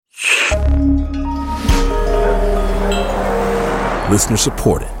Listener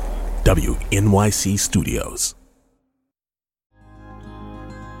supported. WNYC Studios.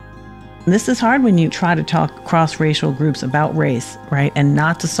 This is hard when you try to talk cross-racial groups about race, right? And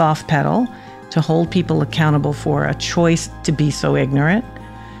not to soft pedal, to hold people accountable for a choice to be so ignorant.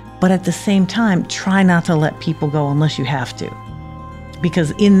 But at the same time, try not to let people go unless you have to.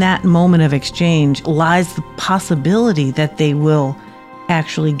 Because in that moment of exchange lies the possibility that they will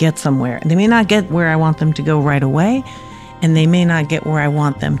actually get somewhere. They may not get where I want them to go right away, and they may not get where I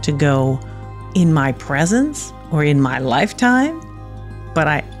want them to go in my presence or in my lifetime. But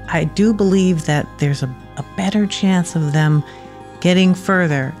I do believe that there's a better chance of them getting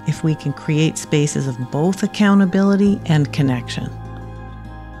further if we can create spaces of both accountability and connection.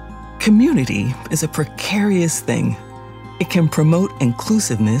 Community is a precarious thing. It can promote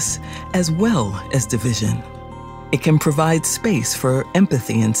inclusiveness as well as division. It can provide space for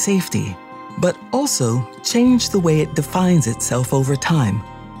empathy and safety, but also change the way it defines itself over time.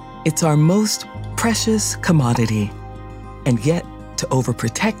 It's our most precious commodity, and yet to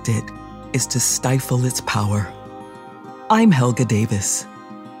overprotect it is to stifle its power. I'm Helga Davis.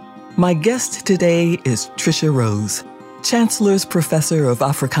 My guest today is Tricia Rose, Chancellor's Professor of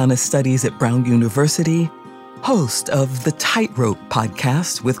Africana Studies at Brown University, host of the Tightrope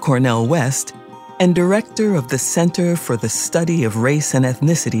podcast with Cornel West, and director of the Center for the Study of Race and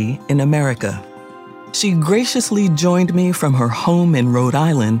Ethnicity in America. She graciously joined me from her home in Rhode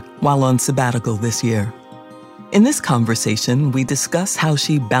Island while on sabbatical this year. In this conversation, we discuss how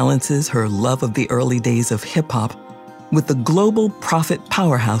she balances her love of the early days of hip-hop with the global profit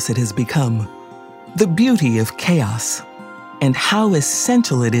powerhouse it has become, the beauty of chaos, and how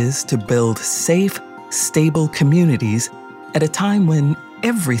essential it is to build safe, stable communities at a time when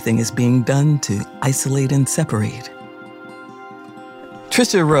everything is being done to isolate and separate.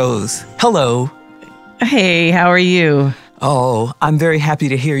 Tricia Rose, hello. Hey, how are you? Oh, I'm very happy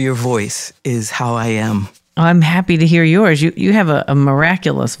to hear your voice, is how I am. I'm happy to hear yours. You have a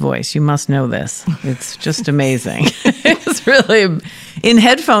miraculous voice. You must know this. It's just amazing. It's really, in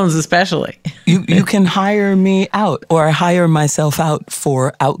headphones especially. You can hire me out, or I hire myself out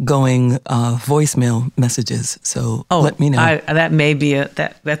for outgoing voicemail messages. So let me know. That may be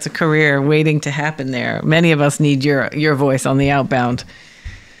that's a career waiting to happen there. Many of us need your voice on the outbound.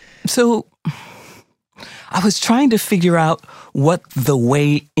 So I was trying to figure out what the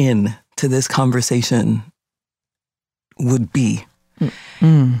way in to this conversation would be.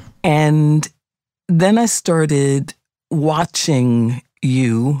 And then I started watching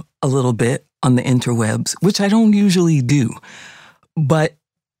you a little bit on the interwebs, which I don't usually do. But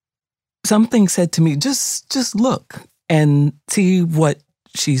something said to me, just look and see what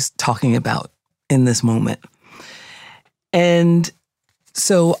she's talking about in this moment. And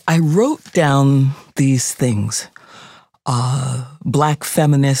so I wrote down these things. Black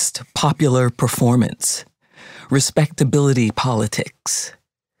feminist popular performance, respectability politics,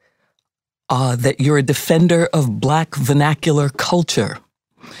 that you're a defender of Black vernacular culture.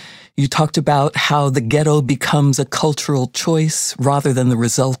 You talked about how the ghetto becomes a cultural choice rather than the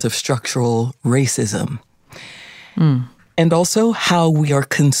result of structural racism. And also how we are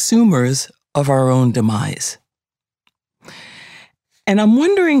consumers of our own demise. And I'm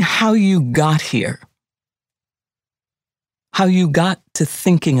wondering how you got here. How you got to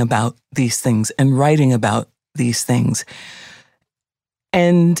thinking about these things and writing about these things.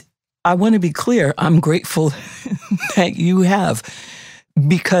 And I want to be clear, I'm grateful that you have,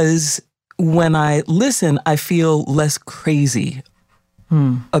 because when I listen, I feel less crazy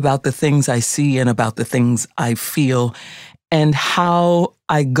about the things I see and about the things I feel and how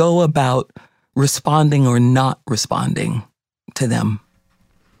I go about responding or not responding to them.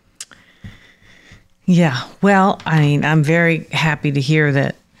 Yeah, well, I mean, I'm very happy to hear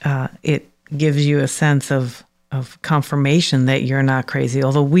that it gives you a sense of confirmation that you're not crazy,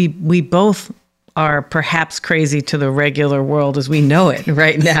 although we both are perhaps crazy to the regular world as we know it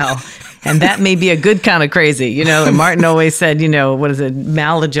right now. And that may be a good kind of crazy. You know, and Martin always said, what is it,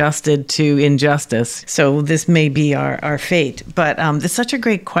 maladjusted to injustice. So this may be our fate. But it's such a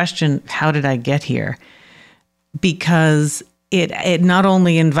great question, how did I get here? Because it not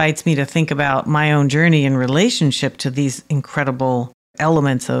only invites me to think about my own journey in relationship to these incredible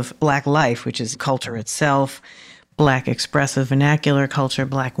elements of Black life, which is culture itself, Black expressive vernacular culture,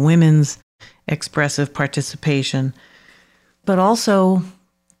 Black women's expressive participation, but also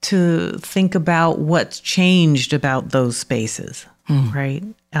to think about what's changed about those spaces, right?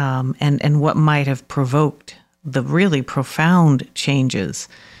 And what might have provoked the really profound changes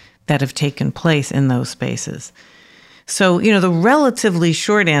that have taken place in those spaces. So, the relatively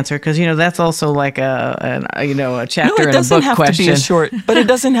short answer, because, that's also like a chapter in a book question. No, it doesn't have to be a short, but it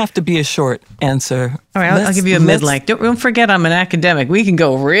doesn't have to be a short answer. All right, I'll give you a mid-length. Don't forget I'm an academic. We can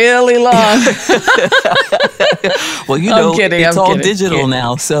go really long. Well, it's all digital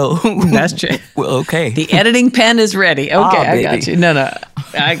now, so. That's true. Well, okay. The editing pen is ready. Okay, I got baby. you. No,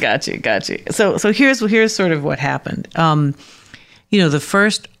 I got you. So here's sort of what happened. The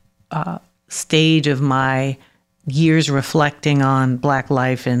first stage of my years reflecting on Black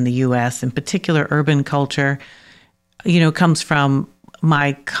life in the U.S., in particular urban culture, comes from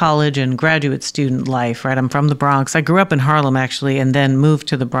my college and graduate student life, right? I'm from the Bronx. I grew up in Harlem, actually, and then moved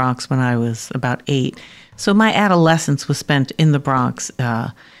to the Bronx when I was about 8. So my adolescence was spent in the Bronx.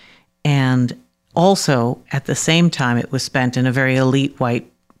 And also, at the same time, it was spent in a very elite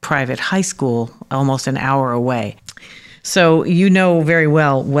white private high school almost an hour away. So you know very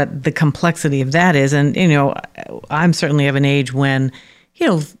well what the complexity of that is. And, I'm certainly of an age when,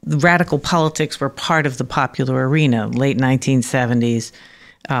 radical politics were part of the popular arena, late 1970s,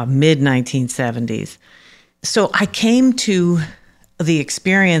 mid 1970s. So I came to the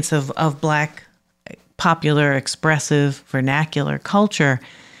experience of Black popular, expressive, vernacular culture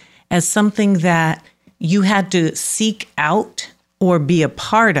as something that you had to seek out or be a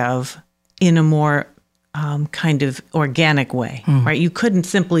part of in a more kind of organic way, right? You couldn't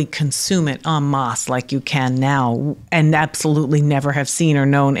simply consume it en masse like you can now and absolutely never have seen or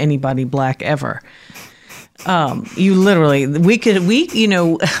known anybody Black ever. You literally, they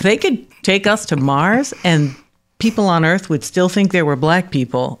could take us to Mars and people on Earth would still think there were Black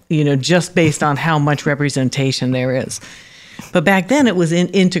people, just based on how much representation there is. But back then it was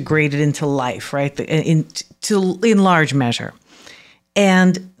integrated into life, right? In large measure.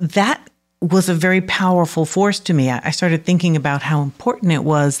 And that was a very powerful force to me. I started thinking about how important it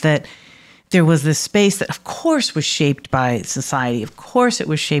was that there was this space that, of course, was shaped by society. Of course, it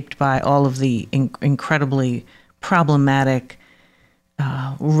was shaped by all of the incredibly problematic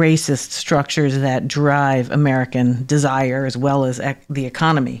racist structures that drive American desire as well as the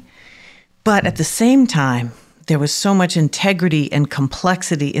economy. But at the same time, there was so much integrity and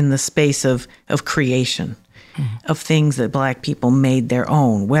complexity in the space of creation. Of things that Black people made their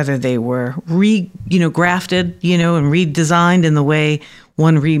own, whether they were grafted, and redesigned in the way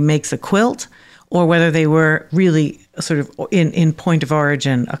one remakes a quilt, or whether they were really sort of in point of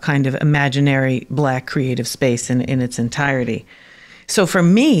origin, a kind of imaginary Black creative space in its entirety. So for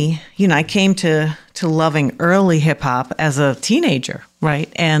me, I came to loving early hip hop as a teenager,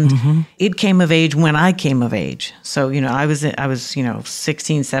 right? And it came of age when I came of age. So, I was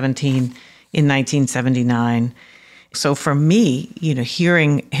 16, 17 in 1979. So for me,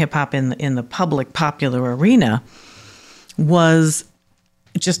 hearing hip hop in the public popular arena was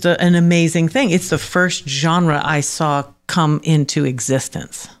just an amazing thing. It's the first genre I saw come into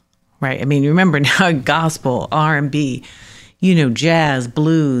existence, right? I mean, remember now, gospel, R&B, jazz,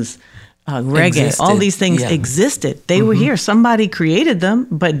 blues, reggae, all these things existed. They were here. Somebody created them,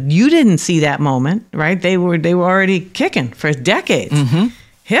 but you didn't see that moment, right? They were already kicking for decades.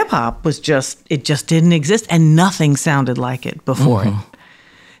 Hip hop was just didn't exist, and nothing sounded like it before it.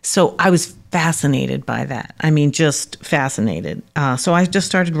 So I was fascinated by that. I mean, just fascinated. So I just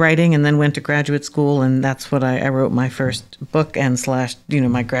started writing and then went to graduate school, and that's what I wrote my first book and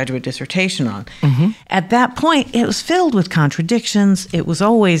my graduate dissertation on. At that point, it was filled with contradictions. It was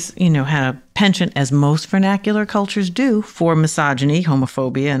always, had a penchant, as most vernacular cultures do, for misogyny,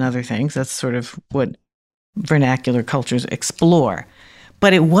 homophobia, and other things. That's sort of what vernacular cultures explore.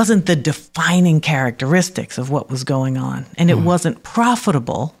 But it wasn't the defining characteristics of what was going on. And it wasn't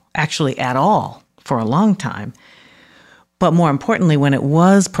profitable, actually, at all for a long time. But more importantly, when it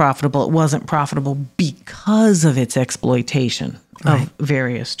was profitable, it wasn't profitable because of its exploitation of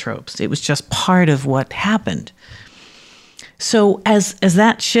various tropes. It was just part of what happened. So as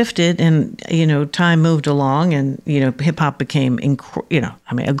that shifted and, time moved along and, hip hop became,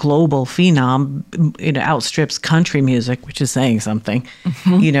 a global phenom, outstrips country music, which is saying something,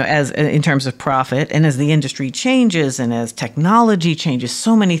 as in terms of profit. And as the industry changes and as technology changes,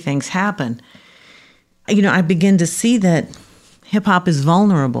 so many things happen. I begin to see that hip hop is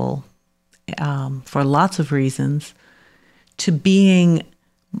vulnerable for lots of reasons to being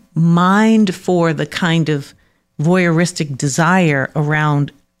mined for the kind of voyeuristic desire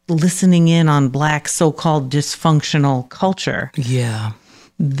around listening in on Black so-called dysfunctional culture. Yeah.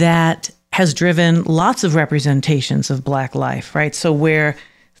 That has driven lots of representations of Black life, right? So where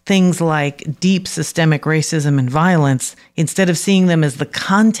things like deep systemic racism and violence, instead of seeing them as the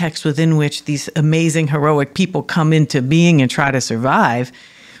context within which these amazing, heroic people come into being and try to survive,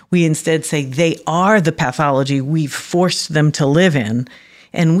 We instead say they are the pathology we've forced them to live in,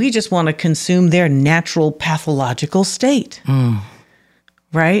 and we just want to consume their natural pathological state.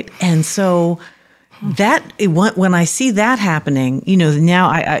 Right? And so when I see that happening, now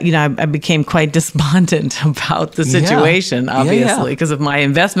I became quite despondent about the situation, obviously, because of my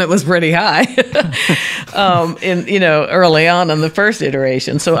investment was pretty high, early on in the first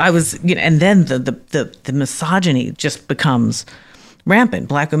iteration. So I was, and then the misogyny just becomes rampant.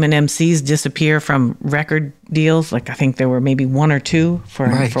 Black women MCs disappear from record deals. Like I think there were maybe one or two for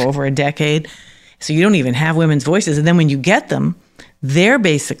over a decade. So you don't even have women's voices. And then when you get them, they're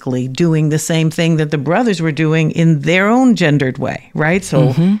basically doing the same thing that the brothers were doing in their own gendered way, right?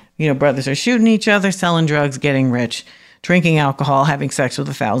 So, brothers are shooting each other, selling drugs, getting rich, drinking alcohol, having sex with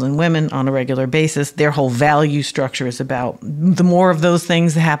 1,000 women on a regular basis. Their whole value structure is about the more of those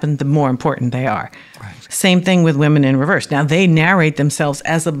things that happen, the more important they are. Right. Same thing with women in reverse. Now, they narrate themselves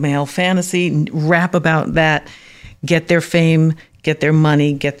as a male fantasy, rap about that, get their fame, get their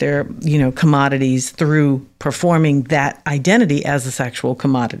money, get their, commodities through performing that identity as a sexual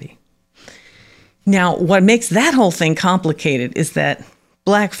commodity. Now, what makes that whole thing complicated is that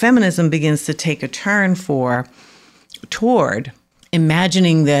Black feminism begins to take a turn toward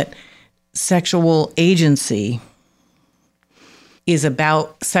imagining that sexual agency is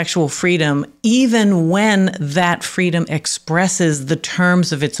about sexual freedom, even when that freedom expresses the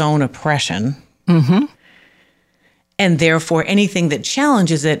terms of its own oppression. And therefore, anything that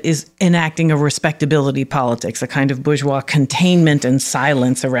challenges it is enacting a respectability politics, a kind of bourgeois containment and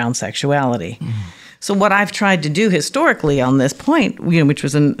silence around sexuality. So what I've tried to do historically on this point, which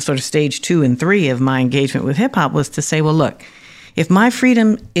was in sort of stage 2 and 3 of my engagement with hip hop, was to say, well, look, if my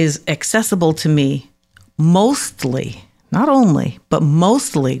freedom is accessible to me mostly, not only, but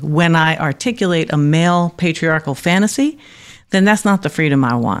mostly when I articulate a male patriarchal fantasy, then that's not the freedom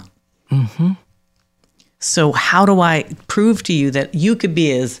I want. So how do I prove to you that you could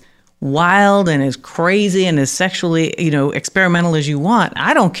be as wild and as crazy and as sexually, experimental as you want?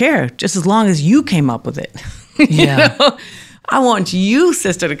 I don't care, just as long as you came up with it. I want you,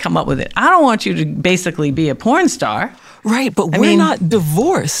 sister, to come up with it. I don't want you to basically be a porn star. Right, but we're not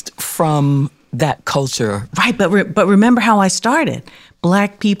divorced from that culture. Right, but remember how I started.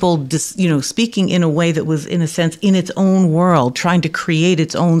 Black people, speaking in a way that was, in a sense, in its own world, trying to create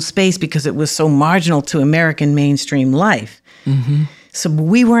its own space because it was so marginal to American mainstream life. So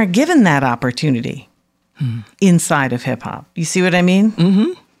we weren't given that opportunity inside of hip hop. You see what I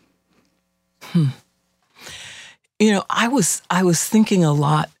mean? I was thinking a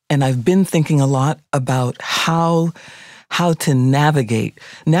lot, and I've been thinking a lot about how to navigate.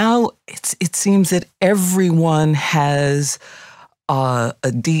 Now it seems that everyone has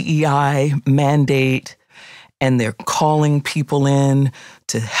a DEI mandate, and they're calling people in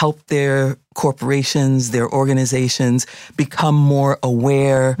to help their corporations, their organizations become more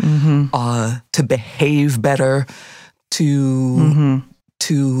aware, to behave better, to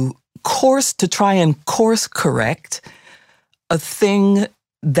try and course correct a thing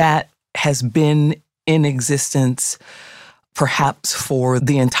that has been in existence perhaps for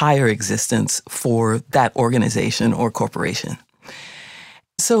the entire existence for that organization or corporation.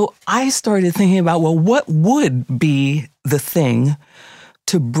 So I started thinking about, well, what would be the thing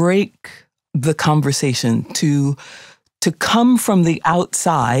to break the conversation, to come from the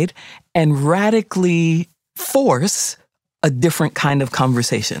outside and radically force a different kind of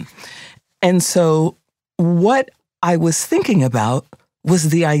conversation. And so what I was thinking about was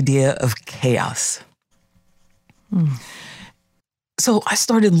the idea of chaos. So I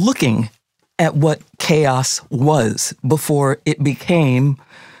started looking at what chaos was before it became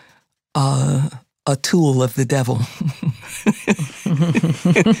a tool of the devil.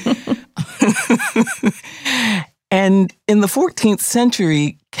 And in the 14th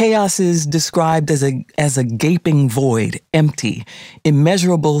century, chaos is described as a gaping void, empty,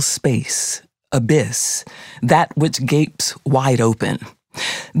 immeasurable space, abyss, that which gapes wide open.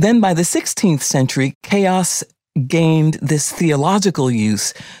 Then by the 16th century, chaos gained this theological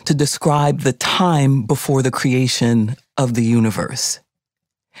use to describe the time before the creation of the universe.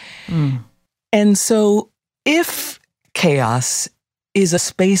 And so if chaos is a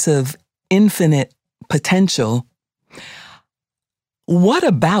space of infinite potential, what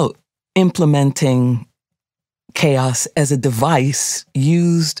about implementing chaos as a device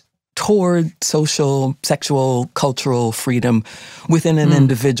used toward social, sexual, cultural freedom within an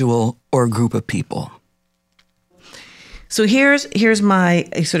individual or group of people? So here's my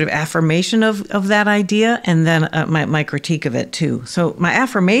sort of affirmation of that idea, and then my critique of it too. So my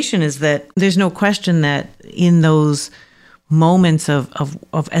affirmation is that there's no question that in those moments of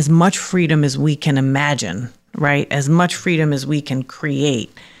as much freedom as we can imagine, right? As much freedom as we can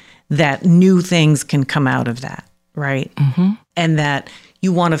create, that new things can come out of that, right? Mm-hmm. And that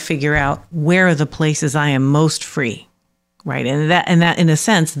you want to figure out, where are the places I am most free, right? And that in a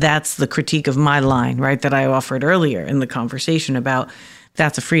sense, that's the critique of my line, right? That I offered earlier in the conversation about,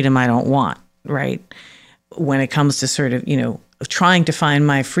 that's a freedom I don't want, right? When it comes to sort of, trying to find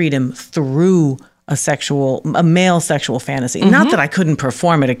my freedom through a male sexual fantasy. Mm-hmm. Not that I couldn't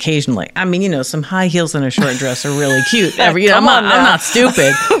perform it occasionally. I mean, some high heels and a short dress are really cute. I'm not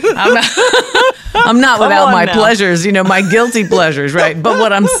stupid. I'm not without my pleasures, my guilty pleasures, right? But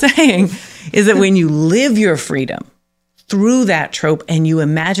what I'm saying is that when you live your freedom through that trope and you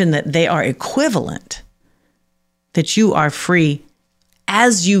imagine that they are equivalent, that you are free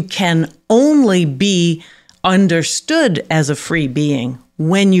as you can only be understood as a free being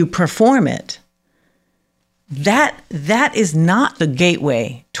when you perform it, that is not the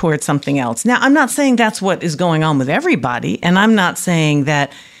gateway towards something else. Now, I'm not saying that's what is going on with everybody, and I'm not saying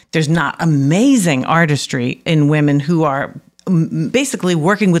that there's not amazing artistry in women who are basically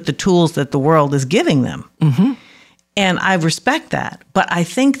working with the tools that the world is giving them. Mm-hmm. And I respect that. But I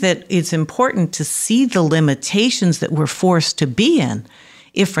think that it's important to see the limitations that we're forced to be in,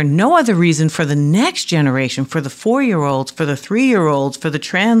 if for no other reason, for the next generation, for the 4-year-olds, for the 3-year-olds, for the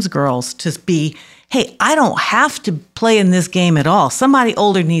trans girls, to be, hey, I don't have to play in this game at all. Somebody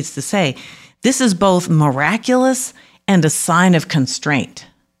older needs to say, this is both miraculous and a sign of constraint.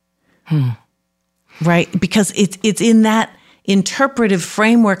 Right? Because it's in that interpretive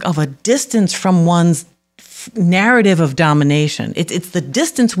framework of a distance from one's narrative of domination. It's the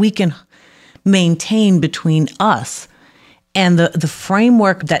distance we can maintain between us and the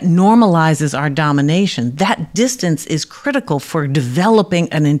framework that normalizes our domination. That distance is critical for developing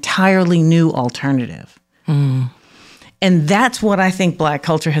an entirely new alternative. And that's what I think Black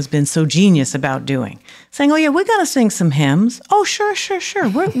culture has been so genius about doing. Saying, oh yeah, we got to sing some hymns. Oh, sure.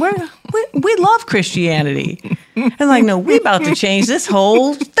 We love Christianity. And like, no, we about to change this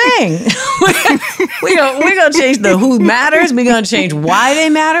whole thing. we're going to change the who matters. We're going to change why they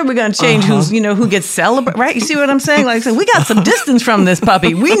matter. We're going to change who gets celebrated. Right? You see what I'm saying? Like, so we got some distance from this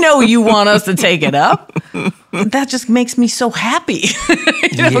puppy. We know you want us to take it up. That just makes me so happy.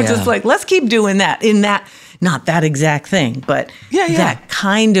 Just like, let's keep doing that in that. Not that exact thing, but that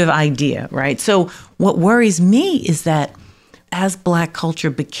kind of idea, right? So what worries me is that as Black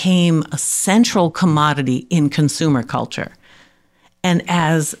culture became a central commodity in consumer culture, and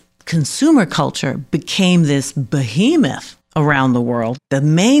as consumer culture became this behemoth around the world, the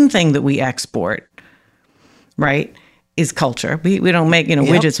main thing that we export, right, is culture. We don't make,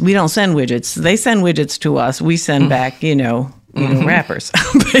 widgets. We don't send widgets. They send widgets to us. We send back, rappers,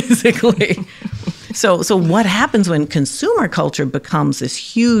 basically. So what happens when consumer culture becomes this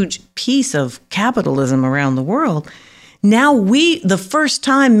huge piece of capitalism around the world? Now the first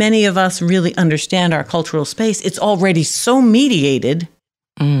time many of us really understand our cultural space, it's already so mediated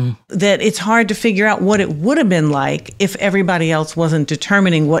that it's hard to figure out what it would have been like if everybody else wasn't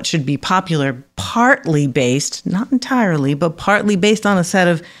determining what should be popular, partly based, not entirely, but partly based on a set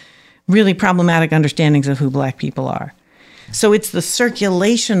of really problematic understandings of who Black people are. So it's the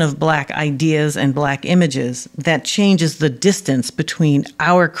circulation of Black ideas and Black images that changes the distance between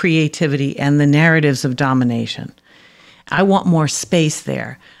our creativity and the narratives of domination. I want more space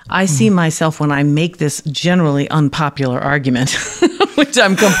there. I see myself when I make this generally unpopular argument, which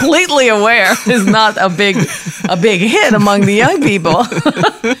I'm completely aware is not a big hit among the young people.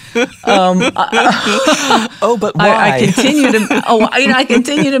 But why? I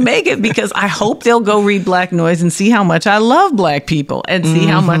continue to make it because I hope they'll go read Black Noise and see how much I love Black people and see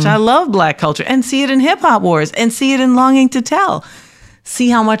how much I love Black culture and see it in Hip Hop Wars and see it in Longing to Tell. See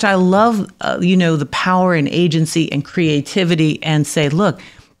how much I love, the power and agency and creativity, and say, look,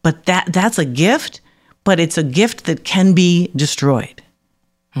 but that's a gift, but it's a gift that can be destroyed.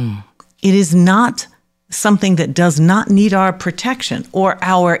 It is not something that does not need our protection or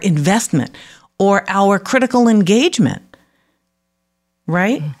our investment or our critical engagement.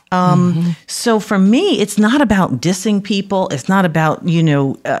 Right? So for me, it's not about dissing people. It's not about,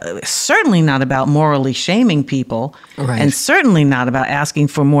 certainly not about morally shaming people. Right. And certainly not about asking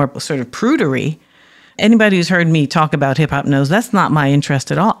for more sort of prudery. Anybody who's heard me talk about hip hop knows that's not my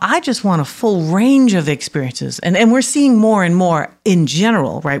interest at all. I just want a full range of experiences. And we're seeing more and more in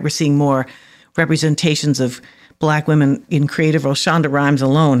general, right? We're seeing more representations of Black women in creative. Shonda Rhimes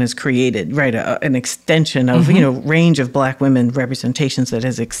alone has created, right, an extension of, range of Black women representations that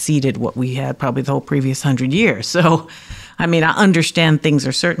has exceeded what we had probably the whole previous 100 years. So I mean, I understand things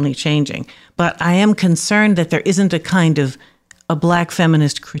are certainly changing, but I am concerned that there isn't a kind of a Black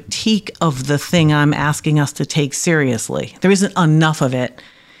feminist critique of the thing I'm asking us to take seriously. There isn't enough of it,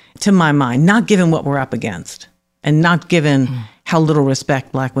 to my mind, not given what we're up against and not given how little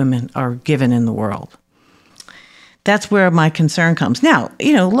respect Black women are given in the world. That's where my concern comes. Now,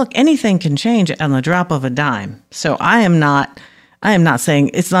 look, anything can change on the drop of a dime. So I am not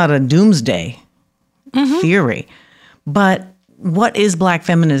saying it's not a doomsday theory. But what is Black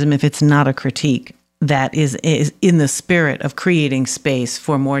feminism if it's not a critique that is in the spirit of creating space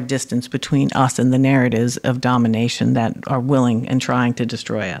for more distance between us and the narratives of domination that are willing and trying to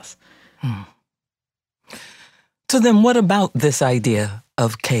destroy us? So then what about this idea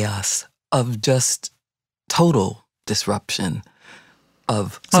of chaos, of just total disruption?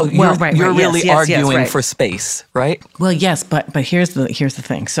 You're really arguing for space, right? Well, yes, but here's the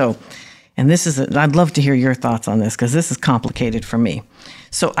thing. So, and I'd love to hear your thoughts on this because this is complicated for me.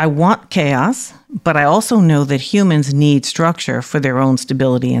 So I want chaos, but I also know that humans need structure for their own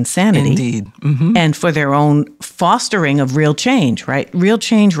stability and sanity. Indeed. And for their own fostering of real change, right? Real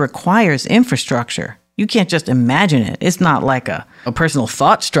change requires infrastructure. You can't just imagine it. It's not like a personal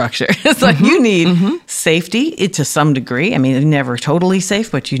thought structure. It's like you need safety to some degree. I mean, it's never totally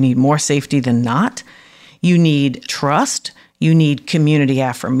safe, but you need more safety than not. You need trust. You need community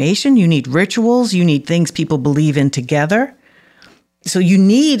affirmation. You need rituals. You need things people believe in together. So you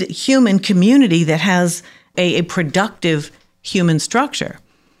need human community that has a productive human structure.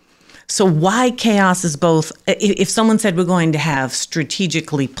 So why chaos is both, if someone said we're going to have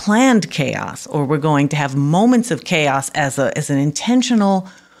strategically planned chaos or we're going to have moments of chaos as an intentional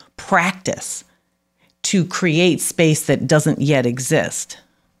practice to create space that doesn't yet exist.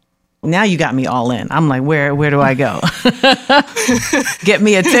 Now you got me all in. I'm like, where do I go? Get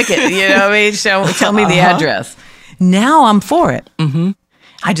me a ticket, you know what I mean? Tell me the address. Now I'm for it.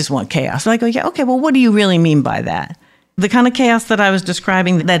 I just want chaos. So I go, yeah, okay, well, what do you really mean by that? The kind of chaos that I was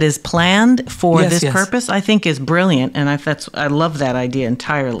describing that is planned for this purpose, I think is brilliant. And I love that idea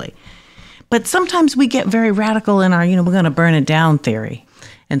entirely. But sometimes we get very radical in our, we're going to burn it down theory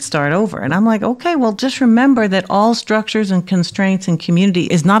and start over. And I'm like, okay, well, just remember that all structures and constraints and community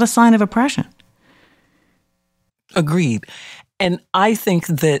is not a sign of oppression. Agreed. And I think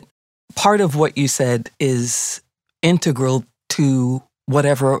that part of what you said is integral to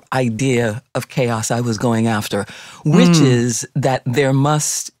whatever idea of chaos I was going after, which is that there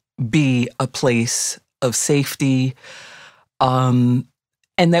must be a place of safety, and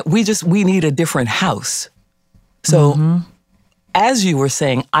that we need a different house. So as you were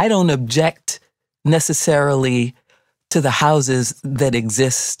saying, I don't object necessarily to the houses that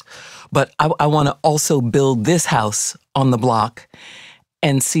exist, but I want to also build this house on the block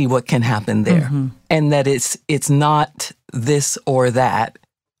and see what can happen there. And that it's not this or that,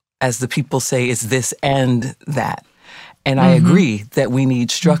 as the people say, it's this and that. And I agree that we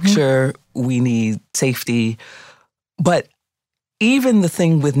need structure, we need safety, but even the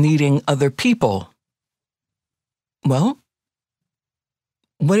thing with needing other people, well,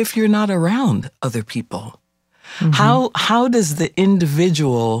 what if you're not around other people? How does the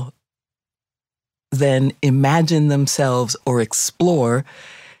individual then imagine themselves or explore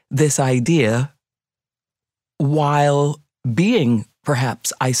this idea while being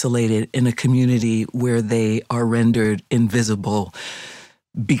perhaps isolated in a community where they are rendered invisible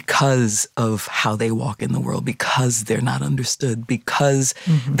because of how they walk in the world, because they're not understood, because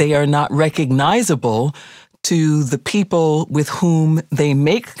they are not recognizable to the people with whom they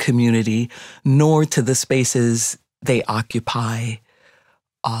make community, nor to the spaces they occupy,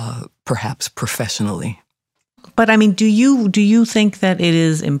 perhaps professionally. But I mean, do you think that it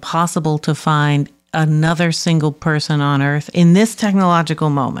is impossible to find another single person on Earth in this technological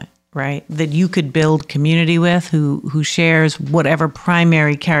moment, right, that you could build community with who shares whatever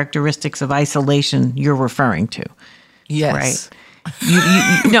primary characteristics of isolation you're referring to? Yes. Right.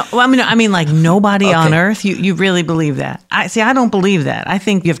 No, I mean, like nobody on Earth. You really believe that? I don't believe that. I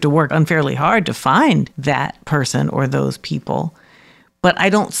think you have to work unfairly hard to find that person or those people. But I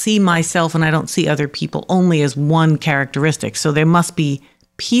don't see myself and I don't see other people only as one characteristic. So there must be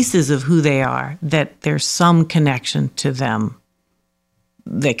pieces of who they are that there's some connection to them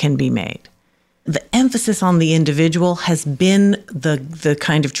that can be made. The emphasis on the individual has been the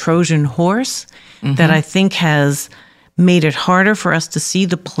kind of Trojan horse that I think has made it harder for us to see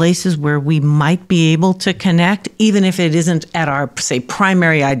the places where we might be able to connect, even if it isn't at our, say,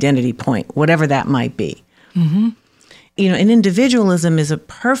 primary identity point, whatever that might be. And individualism is a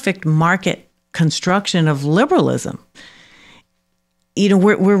perfect market construction of liberalism.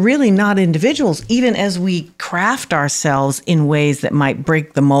 we're really not individuals, even as we craft ourselves in ways that might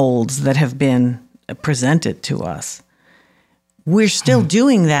break the molds that have been presented to us. We're still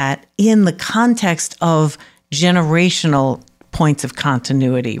doing that in the context of generational points of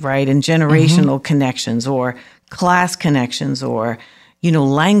continuity, right? And generational connections, or class connections, or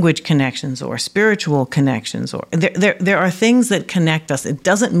language connections, or spiritual connections, or there are things that connect us. It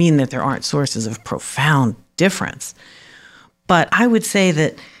doesn't mean that there aren't sources of profound difference. But I would say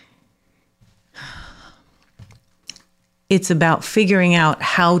that it's about figuring out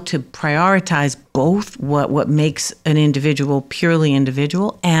how to prioritize both what makes an individual purely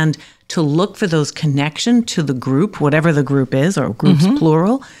individual, and to look for those connection to the group, whatever the group is, or groups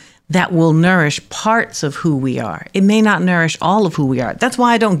plural, that will nourish parts of who we are. It may not nourish all of who we are. That's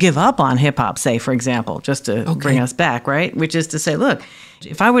why I don't give up on hip hop, say, for example, just to bring us back, right? Which is to say, look,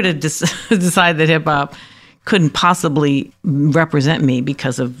 if I were to decide that hip hop couldn't possibly represent me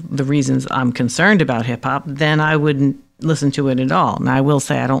because of the reasons I'm concerned about hip hop, then I wouldn't listen to it at all. And I will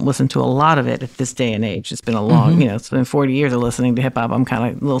say I don't listen to a lot of it at this day and age. It's been a long, it's been 40 years of listening to hip hop. I'm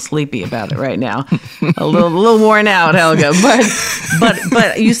kind of a little sleepy about it right now, a little worn out, Helga.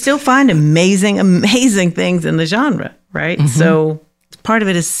 But you still find amazing things in the genre, right? So part of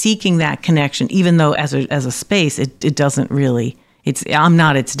it is seeking that connection, even though as a space, it doesn't really. I'm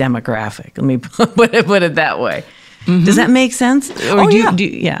not its demographic. Let me put it that way. Does that make sense? Or what do you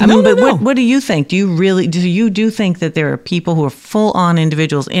think? Do you think that there are people who are full on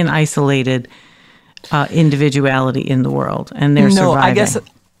individuals in isolated individuality in the world, and they're surviving? No, I guess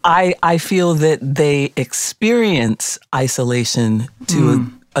I feel that they experience isolation to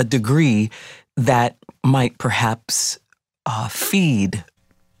a degree that might perhaps feed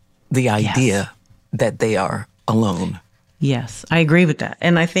the idea that they are alone. Yes, I agree with that.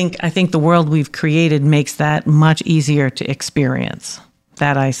 And I think the world we've created makes that much easier to experience,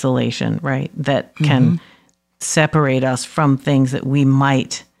 that isolation, right? That can separate us from things that we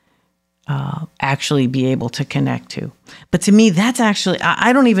might actually be able to connect to. But to me, that's actually,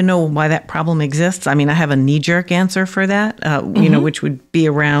 I don't even know why that problem exists. I mean, I have a knee-jerk answer for that, which would be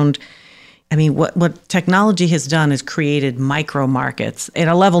around, what technology has done is created micro markets at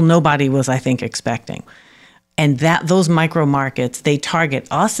a level nobody was, I think, expecting. And those micro markets, they target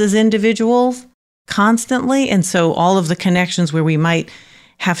us as individuals constantly. And so all of the connections where we might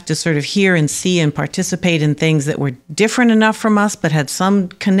have to sort of hear and see and participate in things that were different enough from us but had some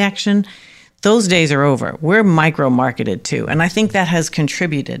connection, those days are over. We're micro marketed too. And I think that has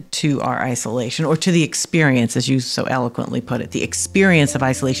contributed to our isolation, or to the experience, as you so eloquently put it, the experience of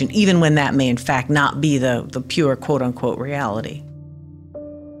isolation, even when that may in fact not be the pure quote unquote reality.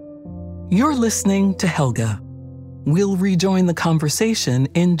 You're listening to Helga. We'll rejoin the conversation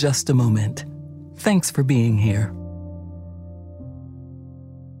in just a moment. Thanks for being here.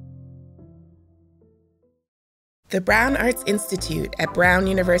 The Brown Arts Institute at Brown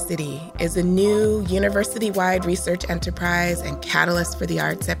University is a new university-wide research enterprise and catalyst for the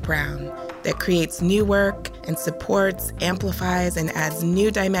arts at Brown that creates new work and supports, amplifies, and adds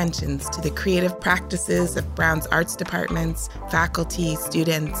new dimensions to the creative practices of Brown's arts departments, faculty,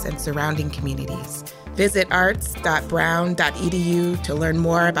 students, and surrounding communities. Visit arts.brown.edu to learn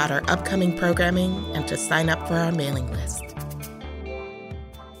more about our upcoming programming and to sign up for our mailing list.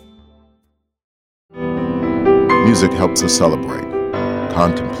 Music helps us celebrate,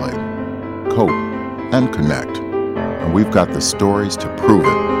 contemplate, cope, and connect. And we've got the stories to prove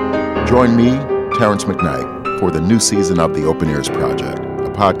it. Join me, Terrence McKnight, for the new season of the Open Ears Project, a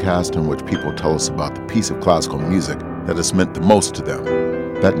podcast in which people tell us about the piece of classical music that has meant the most to them.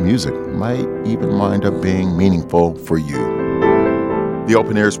 That music might even wind up being meaningful for you. The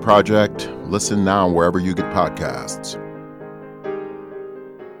Open Ears Project. Listen now wherever you get podcasts.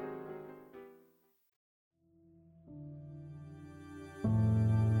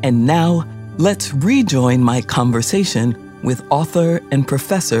 And now, let's rejoin my conversation with author and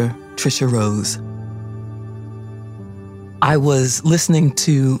professor Tricia Rose. I was listening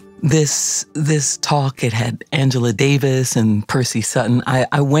to this talk. It had Angela Davis and Percy Sutton.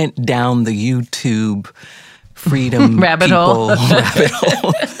 I went down the YouTube freedom rabbit hole.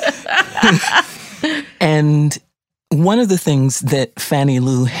 And one of the things that Fannie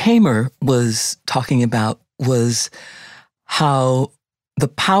Lou Hamer was talking about was how the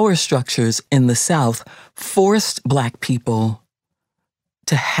power structures in the South forced Black people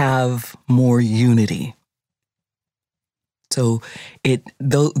to have more unity. So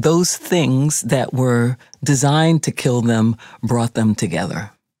those things that were designed to kill them brought them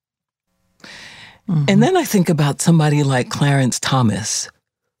together. Mm-hmm. And then I think about somebody like Clarence Thomas,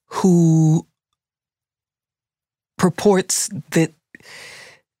 who purports that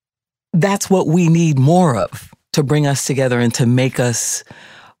that's what we need more of to bring us together and to make us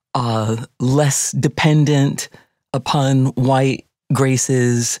less dependent upon white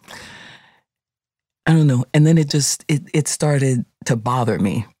graces. I don't know. And then it started to bother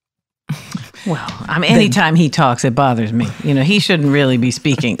me. Well, anytime he talks, it bothers me. He shouldn't really be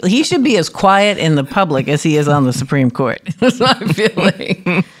speaking. He should be as quiet in the public as he is on the Supreme Court. That's my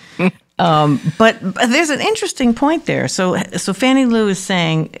feeling. But there's an interesting point there. So Fannie Lou is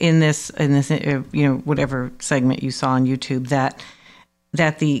saying in this whatever segment you saw on YouTube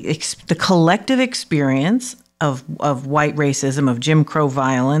that the collective experience of white racism, of Jim Crow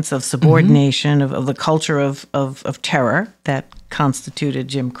violence, of subordination, of the culture of terror that constituted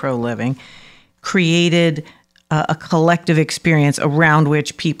Jim Crow living, created a collective experience around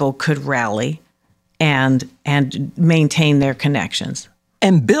which people could rally and maintain their connections.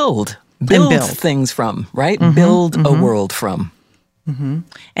 And build things from, right? Build a world from. And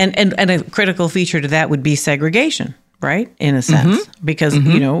a critical feature to that would be segregation, right? In a sense, because,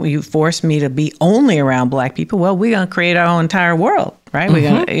 you force me to be only around Black people. Well, we're going to create our own entire world, right? We're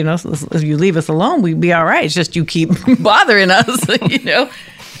going to, if you leave us alone, we'd be all right. It's just you keep bothering us,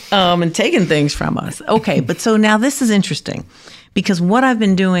 and taking things from us. Okay, but so now this is interesting because what I've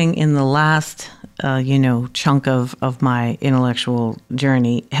been doing in the last, chunk of my intellectual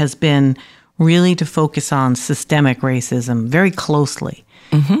journey has been really to focus on systemic racism very closely.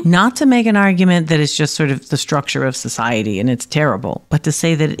 Not to make an argument that it's just sort of the structure of society and it's terrible, but to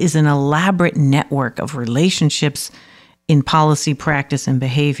say that it is an elaborate network of relationships in policy, practice, and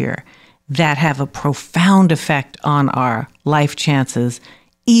behavior that have a profound effect on our life chances,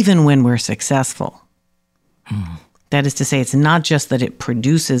 even when we're successful. That is to say, it's not just that it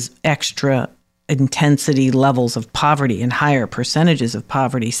produces extra intensity levels of poverty and higher percentages of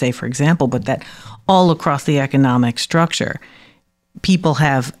poverty, say, for example, but that all across the economic structure, people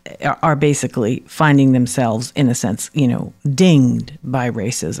are basically finding themselves, in a sense, dinged by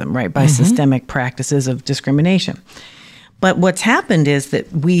racism, right? By systemic practices of discrimination. But what's happened is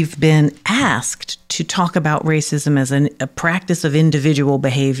that we've been asked to talk about racism as a practice of individual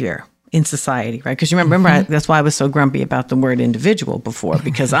behavior in society, right? Because you remember that's why I was so grumpy about the word individual before,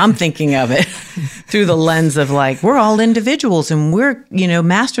 because I'm thinking of it through the lens of we're all individuals and we're,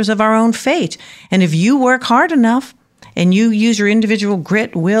 masters of our own fate. And if you work hard enough, and you use your individual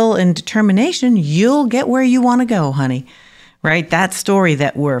grit, will, and determination, you'll get where you want to go, honey. Right? That story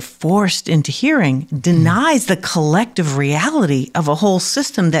that we're forced into hearing denies the collective reality of a whole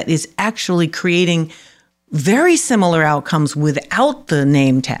system that is actually creating very similar outcomes without the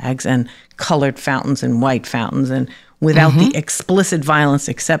name tags and colored fountains and white fountains and without the explicit violence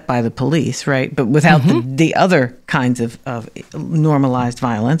except by the police, right? But without the other kinds of normalized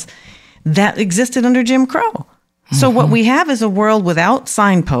violence that existed under Jim Crow. So what we have is a world without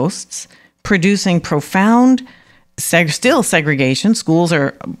signposts, producing profound, still segregation. Schools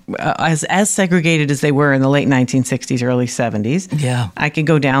are as segregated as they were in the late 1960s, early 70s. Yeah. I could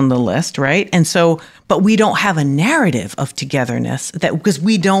go down the list, right? And so, but we don't have a narrative of togetherness because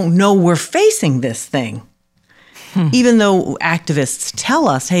we don't know we're facing this thing. Even though activists tell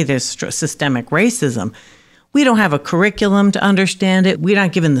us, hey, there's systemic racism, we don't have a curriculum to understand it. We're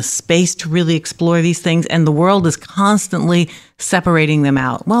not given the space to really explore these things. And the world is constantly separating them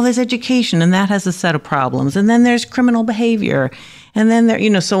out. Well, there's education, and that has a set of problems. And then there's criminal behavior. And then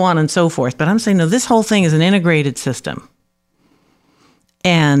there, so on and so forth. But I'm saying, no, this whole thing is an integrated system.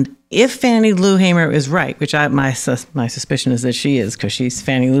 And if Fannie Lou Hamer is right, which my suspicion is that she is because she's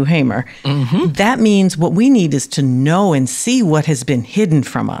Fannie Lou Hamer, that means what we need is to know and see what has been hidden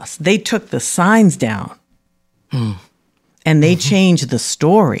from us. They took the signs down. And they changed the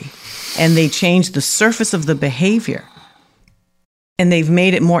story, and they changed the surface of the behavior, and they've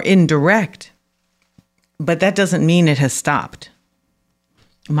made it more indirect. But that doesn't mean it has stopped.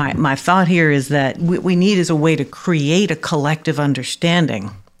 My thought here is that what we need is a way to create a collective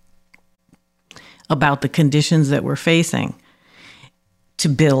understanding about the conditions that we're facing to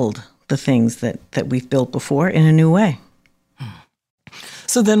build the things that we've built before in a new way.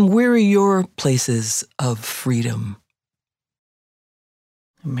 So then where are your places of freedom?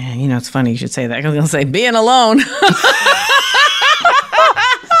 Man, it's funny you should say that. I was going to say being alone.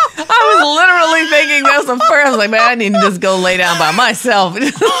 I was literally thinking this at first. I was like, man, I need to just go lay down by myself.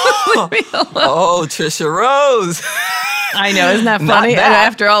 Leave me alone. Oh, Trisha Rose. I know, isn't that funny? And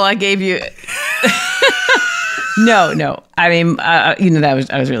after all I gave you... No. I mean, I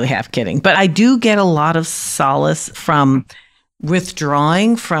was really half kidding. But I do get a lot of solace from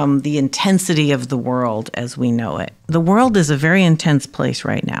withdrawing from the intensity of the world as we know it. The world is a very intense place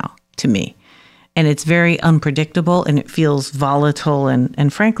right now, to me. And it's very unpredictable, and it feels volatile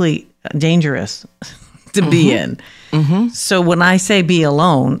and frankly, dangerous to be in. So when I say be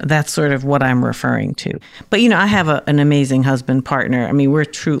alone, that's sort of what I'm referring to. But, I have an amazing husband partner. I mean, we're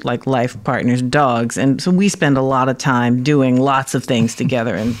true like life partners, dogs. And so we spend a lot of time doing lots of things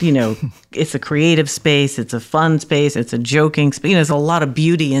together. And, it's a creative space. It's a fun space. It's a joking space. There's a lot of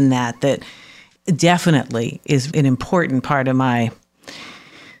beauty in that definitely is an important part of my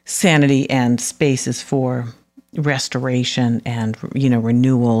sanity and spaces for restoration and,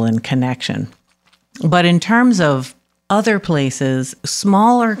 renewal and connection. But in terms of other places,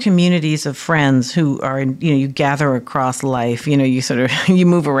 smaller communities of friends who are, you gather across life, you sort of, you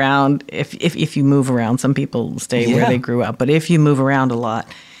move around. If you move around, some people stay where they grew up, but if you move around a lot,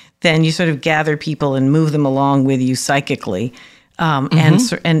 then you sort of gather people and move them along with you psychically. And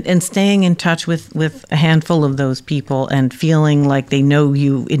staying in touch with a handful of those people and feeling like they know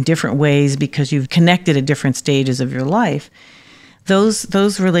you in different ways because you've connected at different stages of your life,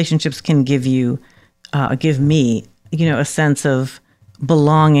 those relationships can give me, a sense of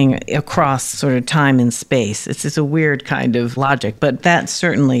belonging across sort of time and space. It's a weird kind of logic, but that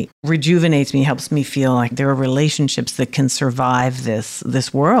certainly rejuvenates me, helps me feel like there are relationships that can survive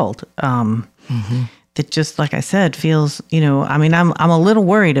this world. That just, like I said, feels, I'm a little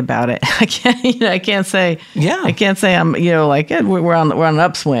worried about it. I can't say I'm, we're on an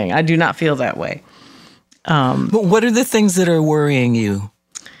upswing. I do not feel that way. But what are the things that are worrying you?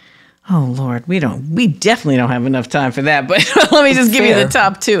 Oh, Lord, we definitely don't have enough time for that. But let me just give you the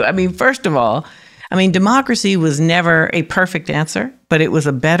top two. I mean, first of all, democracy was never a perfect answer, but it was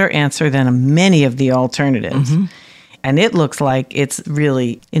a better answer than many of the alternatives. And it looks like it's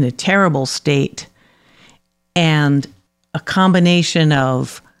really in a terrible state. And a combination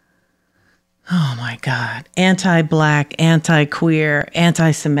of, oh my God, anti-Black, anti-queer,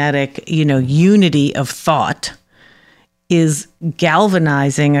 anti-Semitic, unity of thought is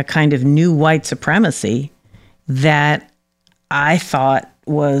galvanizing a kind of new white supremacy that I thought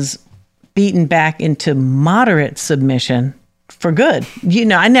was beaten back into moderate submission for good.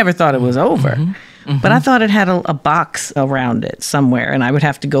 I never thought it was over, but I thought it had a box around it somewhere and I would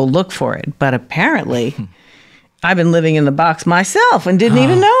have to go look for it. But apparently I've been living in the box myself and didn't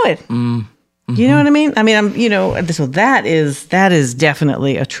even know it. You know what I mean? So that is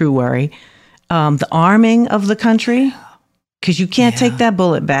definitely a true worry. The arming of the country, because you can't take that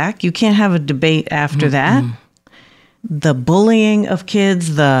bullet back. You can't have a debate after that. The bullying of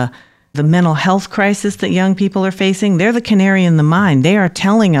kids, the mental health crisis that young people are facing, they're the canary in the mine. They are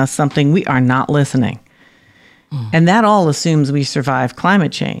telling us something, we are not listening. And that all assumes we survive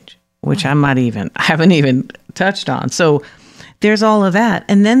climate change, which I haven't even touched on. So there's all of that.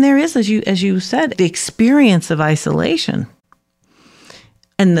 And then there is, as you said, the experience of isolation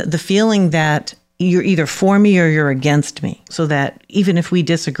and the feeling that you're either for me or you're against me. So that even if we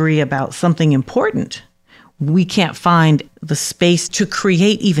disagree about something important, we can't find the space to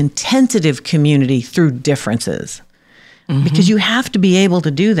create even tentative community through differences. Because you have to be able to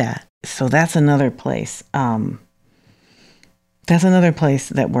do that. So that's another place. That's another place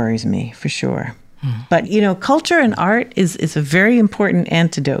that worries me for sure. But, culture and art is a very important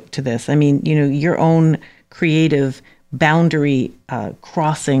antidote to this. Your own creative boundary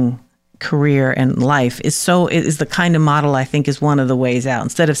crossing career and life is the kind of model I think is one of the ways out.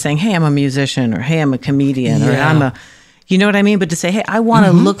 Instead of saying, hey, I'm a musician, or hey, I'm a comedian, or I'm a, you know what I mean? But to say, hey, I want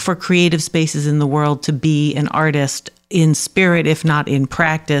to look for creative spaces in the world to be an artist in spirit, if not in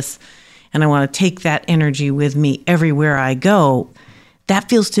practice. And I want to take that energy with me everywhere I go. That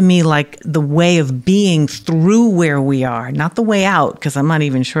feels to me like the way of being through where we are, not the way out, because I'm not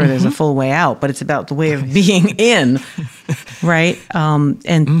even sure there's a full way out, but it's about the way of being in, right?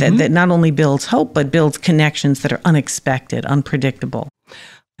 That not only builds hope, but builds connections that are unexpected, unpredictable.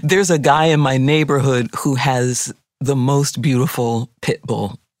 There's a guy in my neighborhood who has the most beautiful pit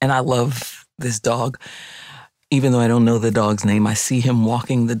bull, and I love this dog. Even though I don't know the dog's name, I see him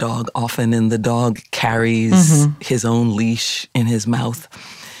walking the dog often, and the dog carries his own leash in his mouth.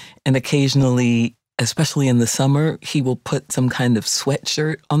 And occasionally, especially in the summer, he will put some kind of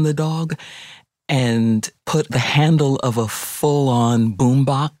sweatshirt on the dog and put the handle of a full-on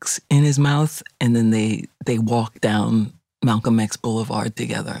boombox in his mouth, and then they walk down Malcolm X Boulevard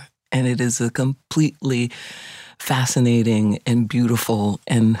together. And it is a completely fascinating and beautiful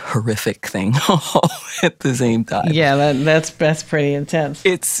and horrific thing all at the same time. Yeah, that's pretty intense.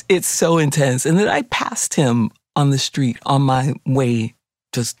 It's so intense. And then I passed him on the street on my way,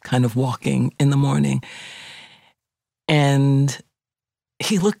 just kind of walking in the morning. And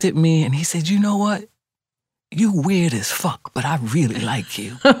he looked at me and he said, you know what? You weird as fuck, but I really like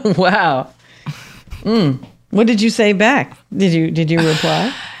you. Wow. What did you say back? Did you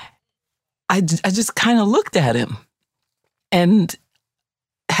reply? I just kind of looked at him and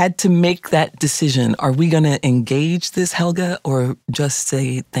had to make that decision. Are we going to engage this, Helga, or just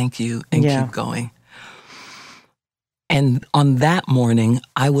say thank you and keep going? And on that morning,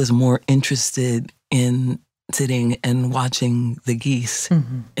 I was more interested in sitting and watching the geese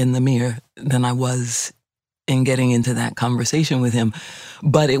in the mirror than I was in getting into that conversation with him.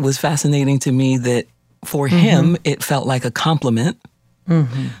 But it was fascinating to me that for him, it felt like a compliment.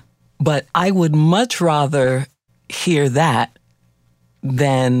 But I would much rather hear that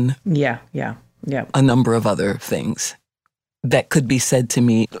than a number of other things that could be said to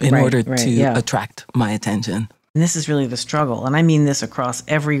me in order to attract my attention. And this is really the struggle. And I mean this across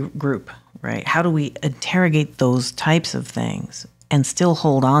every group, right? How do we interrogate those types of things and still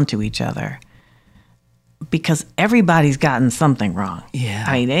hold on to each other? Because everybody's gotten something wrong. Yeah.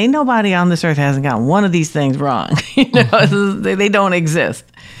 I mean, ain't nobody on this earth hasn't gotten one of these things wrong. They don't exist.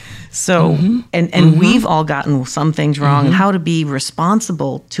 So, and we've all gotten some things wrong, and how to be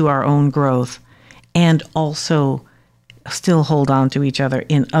responsible to our own growth and also still hold on to each other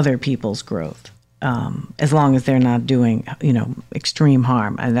in other people's growth, as long as they're not doing, extreme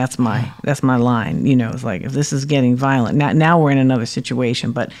harm. And that's my line. It's like, if this is getting violent, now we're in another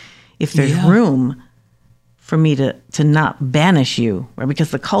situation. But if there's room for me to not banish you, right?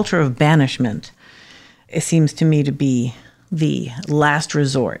 Because the culture of banishment, it seems to me to be the last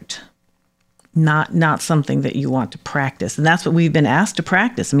resort, not something that you want to practice. And that's what we've been asked to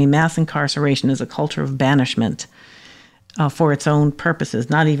practice. I mean, mass incarceration is a culture of banishment for its own purposes,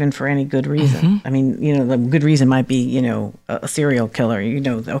 not even for any good reason. I mean, the good reason might be, a serial killer.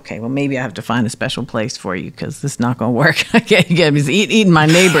 Okay, well, maybe I have to find a special place for you because this is not going to work. I can't get eating my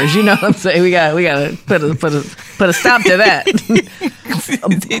neighbors. You know what I'm saying? We got to put a stop to that.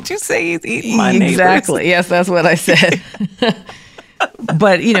 Did you say he's eating my neighbors? Exactly. Yes, that's what I said.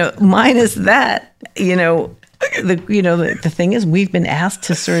 But minus that, the thing is, we've been asked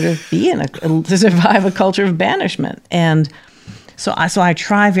to sort of be to survive a culture of banishment, and so I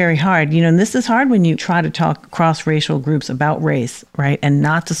try very hard. And this is hard when you try to talk cross-racial groups about race, right? And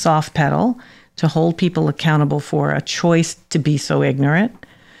not to soft pedal, to hold people accountable for a choice to be so ignorant,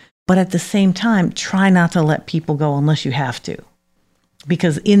 but at the same time, try not to let people go unless you have to.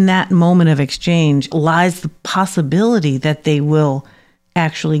 Because in that moment of exchange lies the possibility that they will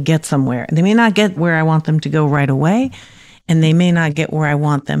actually get somewhere. They may not get where I want them to go right away, and they may not get where I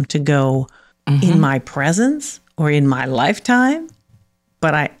want them to go in my presence or in my lifetime.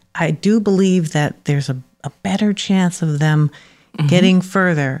 But I do believe that there's a better chance of them getting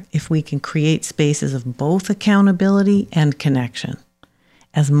further if we can create spaces of both accountability and connection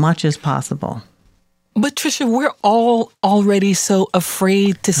as much as possible. But Tricia, we're all already so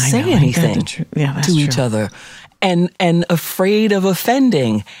afraid to say anything to each other, and afraid of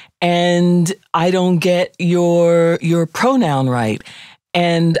offending. And I don't get your pronoun right,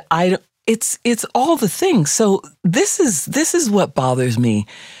 and it's all the things. So this is what bothers me.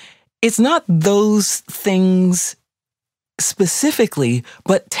 It's not those things specifically,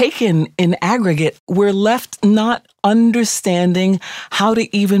 but taken in aggregate, we're left not understanding how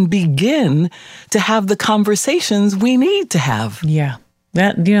to even begin to have the conversations we need to have. Yeah.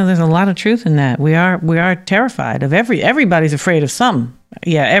 That, there's a lot of truth in that. We are terrified of everybody's afraid of something.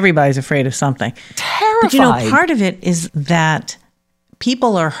 Yeah, everybody's afraid of something. Terrified. But part of it is that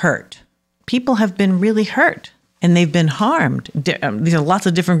people are hurt. People have been really hurt and they've been harmed. These are lots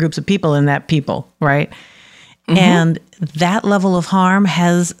of different groups of people in that people, right? And that level of harm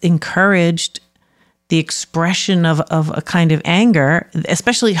has encouraged the expression of a kind of anger,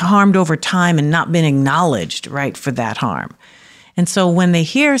 especially harmed over time and not been acknowledged, right, for that harm. And so when they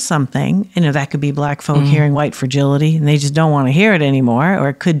hear something, that could be Black folk hearing white fragility and they just don't want to hear it anymore. Or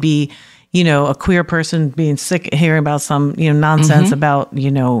it could be, a queer person being sick, hearing about some, nonsense about,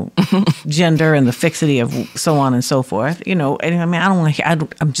 gender and the fixity of so on and so forth. And I mean, I don't want to hear,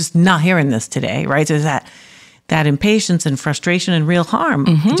 I'm just not hearing this today, right? So there's that impatience and frustration and real harm,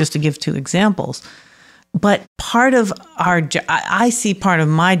 just to give two examples. But part of I see part of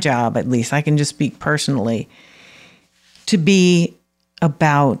my job, at least, I can just speak personally, to be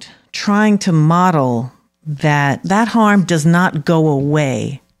about trying to model that harm does not go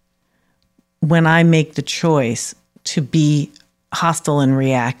away when I make the choice to be hostile and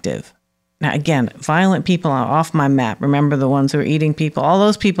reactive. Now, again, violent people are off my map. Remember the ones who are eating people? All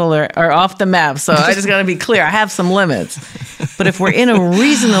those people are off the map. So I just got to be clear. I have some limits. But if we're in a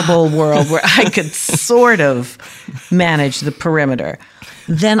reasonable world where I could sort of manage the perimeter,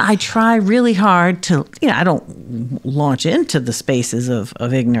 then I try really hard to, I don't launch into the spaces of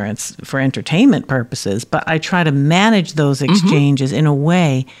ignorance for entertainment purposes, but I try to manage those exchanges in a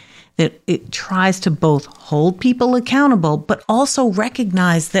way that it tries to both hold people accountable, but also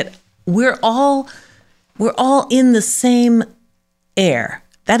recognize that we're all in the same air.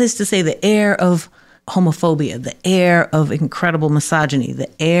 That is to say, the air of homophobia, the air of incredible misogyny, the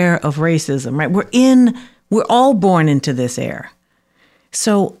air of racism, right? We're all born into this air.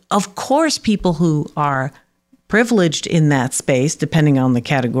 So, of course, people who are privileged in that space, depending on the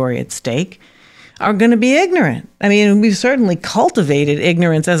category at stake, are going to be ignorant. I mean, we've certainly cultivated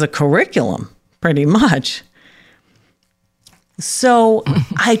ignorance as a curriculum, pretty much. So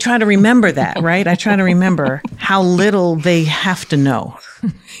I try to remember that, right? I try to remember how little they have to know,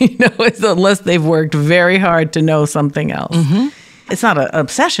 unless they've worked very hard to know something else. Mm-hmm. It's not an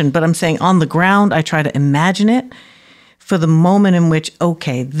obsession, but I'm saying on the ground, I try to imagine it for the moment in which,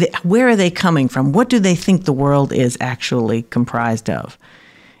 okay, where are they coming from? What do they think the world is actually comprised of?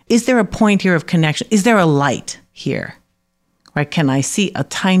 Is there a point here of connection? Is there a light here? Right? Can I see a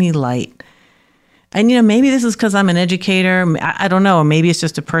tiny light? And, maybe this is because I'm an educator. I don't know. Maybe it's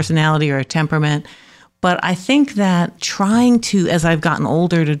just a personality or a temperament. But I think that trying to, as I've gotten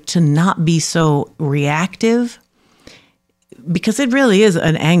older, to not be so reactive, because it really is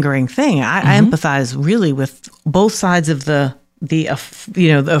an angering thing. I empathize really with both sides of the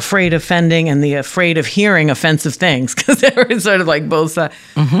afraid of offending and the afraid of hearing offensive things, because they're sort of like both sides.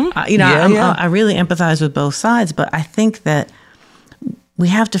 I really empathize with both sides, but I think that we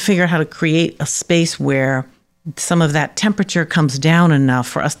have to figure out how to create a space where some of that temperature comes down enough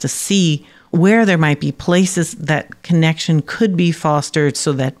for us to see where there might be places that connection could be fostered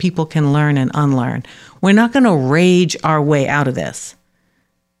so that people can learn and unlearn. We're not going to rage our way out of this.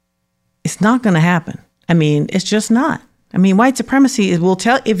 It's not going to happen. I mean, it's just not. I mean, white supremacy will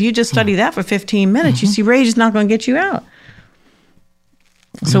tell, if you just study that for 15 minutes, you see rage is not going to get you out.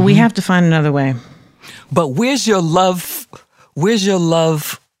 So we have to find another way. But where's your love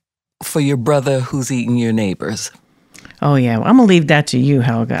for your brother who's eating your neighbors? Oh, yeah. Well, I'm going to leave that to you,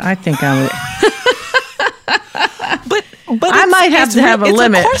 Helga. I think I'm... But I might have to have a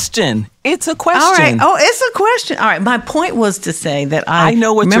limit. It's a question. All right. Oh, it's a question. All right. My point was to say that I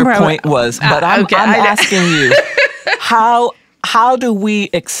know what your point was, but I'm asking you, how do we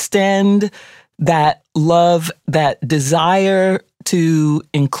extend that love, that desire to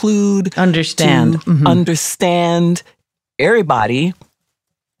include, understand everybody,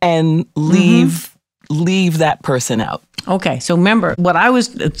 and leave that person out? Okay, so remember, what I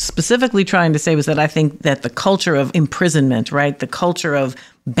was specifically trying to say was that I think that the culture of imprisonment, right, the culture of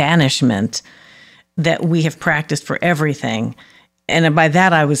banishment that we have practiced for everything, and by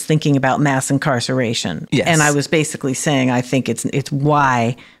that I was thinking about mass incarceration. Yes. And I was basically saying I think it's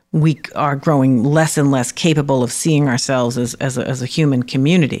why we are growing less and less capable of seeing ourselves as a human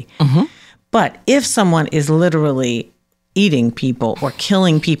community. Mm-hmm. But if someone is literally eating people or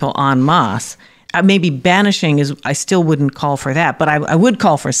killing people en masse, maybe banishing I still wouldn't call for that, but I would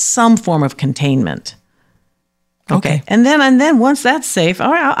call for some form of containment. Okay. And then once that's safe,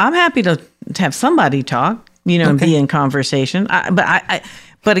 all right, I'm happy to have somebody talk, and be in conversation.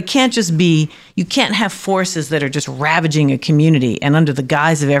 But it can't just be, you can't have forces that are just ravaging a community and under the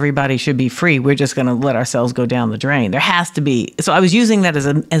guise of everybody should be free, we're just going to let ourselves go down the drain. There has to be. So I was using that as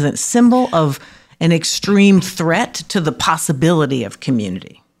a symbol of an extreme threat to the possibility of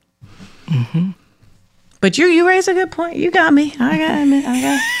community. Mm-hmm. But you raise a good point. You got me.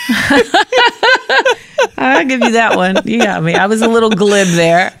 I'll give you that one. You got me. I was a little glib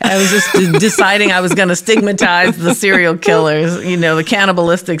there. I was just deciding I was going to stigmatize the serial killers, the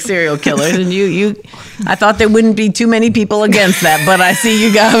cannibalistic serial killers. And I thought there wouldn't be too many people against that, but I see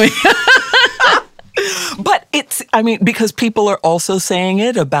you got me. But because people are also saying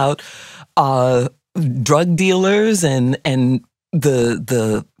it about drug dealers and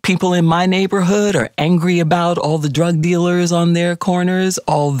the people in my neighborhood are angry about all the drug dealers on their corners,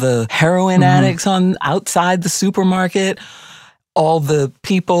 all the heroin addicts outside the supermarket, all the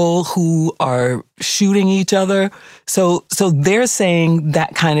people who are shooting each other. So they're saying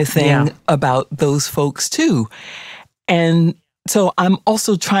that kind of thing about those folks too. And so I'm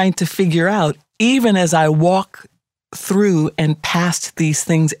also trying to figure out, even as I walk through and past these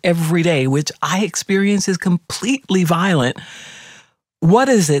things every day, which I experience as completely violent, what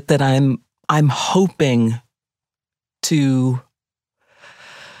is it that I'm hoping to?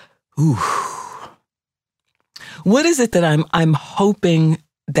 What is it that I'm hoping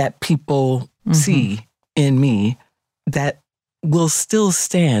that people see in me that will still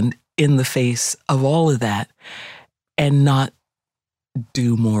stand in the face of all of that and not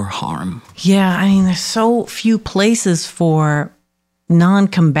do more harm? Yeah, there's so few places for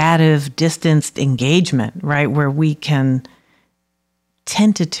non-combative, distanced engagement, right, where we can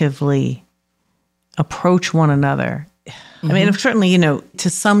tentatively approach one another. I mean, certainly, to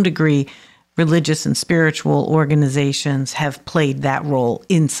some degree, religious and spiritual organizations have played that role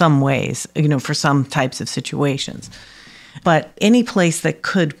in some ways, for some types of situations. But any place that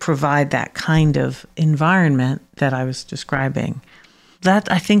could provide that kind of environment that I was describing,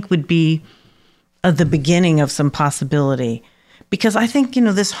 that I think would be the beginning of some possibility. Because I think,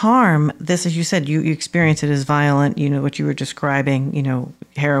 this harm, this, as you said, you experience it as violent, what you were describing,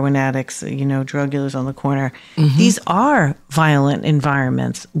 heroin addicts, drug dealers on the corner. These are violent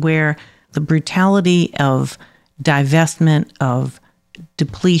environments where the brutality of divestment, of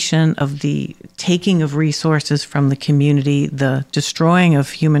depletion, of the taking of resources from the community, the destroying of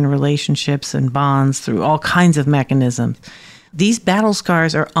human relationships and bonds through all kinds of mechanisms. These battle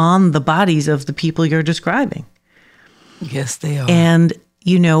scars are on the bodies of the people you're describing. Yes, they are. And,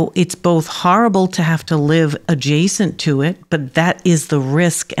 it's both horrible to have to live adjacent to it, but that is the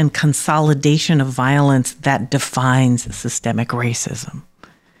risk and consolidation of violence that defines systemic racism.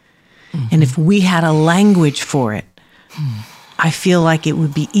 And if we had a language for it, I feel like it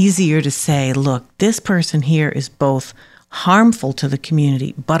would be easier to say, look, this person here is both harmful to the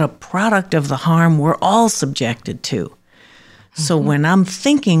community, but a product of the harm we're all subjected to. So when I'm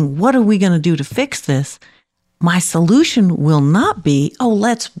thinking, what are we going to do to fix this? My solution will not be,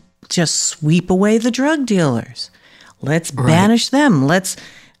 let's just sweep away the drug dealers. Let's banish them. Let's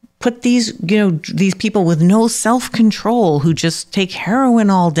put these people with no self-control who just take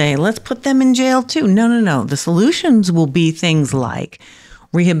heroin all day. Let's put them in jail too. No. The solutions will be things like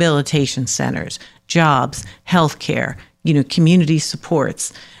rehabilitation centers, jobs, healthcare, community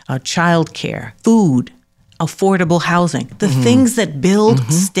supports, childcare, food, affordable housing, the things that build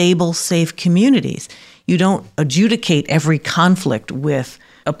stable, safe communities. You don't adjudicate every conflict with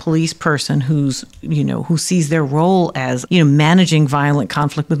a police person who sees their role as, managing violent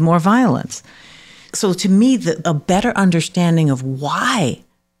conflict with more violence. So to me, a better understanding of why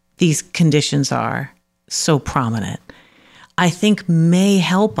these conditions are so prominent, I think may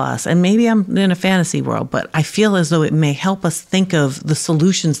help us, and maybe I'm in a fantasy world, but I feel as though it may help us think of the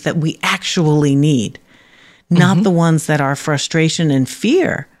solutions that we actually need, not the ones that our frustration and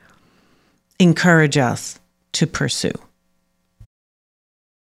fear encourage us to pursue.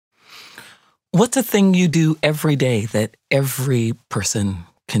 What's a thing you do every day that every person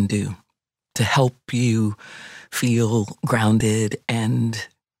can do to help you feel grounded and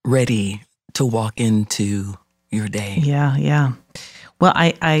ready to walk into your day? Yeah. Well,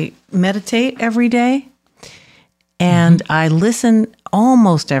 I meditate every day, and I listen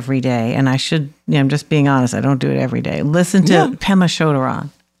almost every day. And I should, I'm just being honest, I don't do it every day. Listen to Pema Chodron,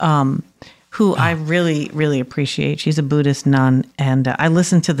 who I really, really appreciate. She's a Buddhist nun, and I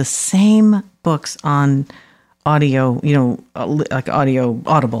listen to the same books on audio, like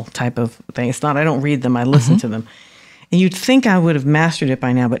audible type of thing. It's not, I don't read them, I listen to them. And you'd think I would have mastered it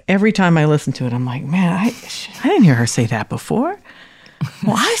by now, but every time I listen to it, I'm like, man, I didn't hear her say that before.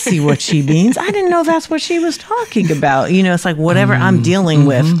 Well, I see what she means. I didn't know that's what she was talking about. It's like whatever I'm dealing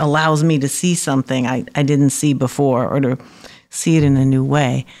with allows me to see something I didn't see before, or to see it in a new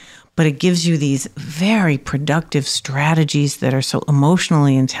way. But it gives you these very productive strategies that are so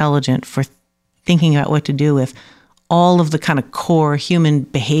emotionally intelligent for thinking about what to do with all of the kind of core human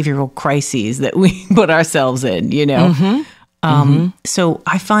behavioral crises that we put ourselves in, So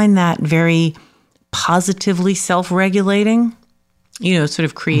I find that very positively self-regulating. It sort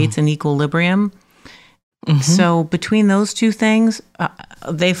of creates an equilibrium. So between those two things,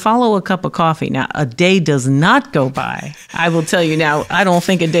 they follow a cup of coffee. Now, a day does not go by. I will tell you now, I don't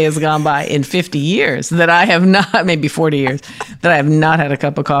think a day has gone by in 50 years that I have not, maybe 40 years, that I have not had a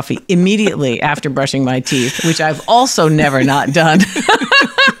cup of coffee immediately after brushing my teeth, which I've also never not done.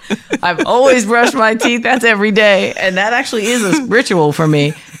 I've always brushed my teeth. That's every day. And that actually is a ritual for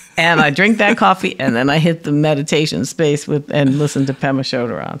me. And I drink that coffee, and then I hit the meditation space and listen to Pema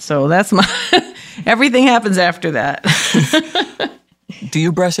Chodron. So that's everything happens after that. Do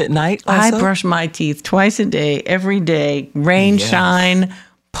you brush at night also? I brush my teeth twice a day, every day, rain, shine,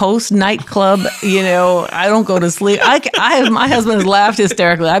 post nightclub. I don't go to sleep. My husband has laughed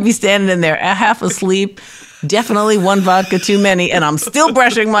hysterically. I'd be standing in there half asleep, definitely one vodka too many, and I'm still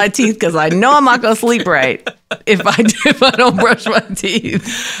brushing my teeth because I know I'm not going to sleep right if I don't brush my teeth.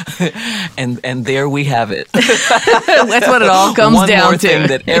 And there we have it. That's what it all comes down to. One more thing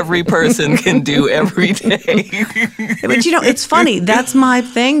that every person can do every day. But it's funny. That's my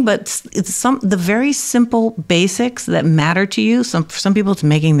thing. But it's the very simple basics that matter to you. For some people, it's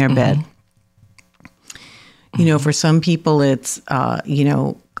making their bed. For some people, it's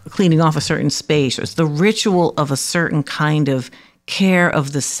cleaning off a certain space. Or it's the ritual of a certain kind of care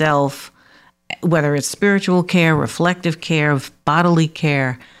of the self, whether it's spiritual care, reflective care, bodily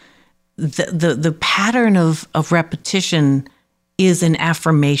care, the pattern of repetition is an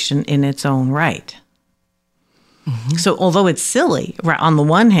affirmation in its own right. Mm-hmm. So although it's silly, right, on the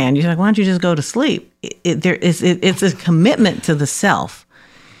one hand, you're like, why don't you just go to sleep? It's a commitment to the self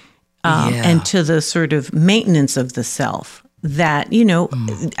and to the sort of maintenance of the self that,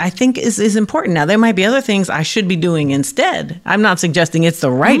 I think is important. Now, there might be other things I should be doing instead. I'm not suggesting it's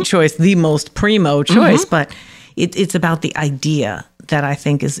the right choice, the most primo choice, but it's about the idea that I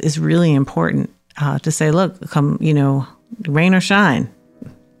think is really important to say, look, come, rain or shine.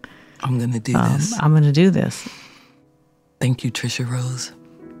 I'm going to do this. I'm going to do this. Thank you, Tricia Rose.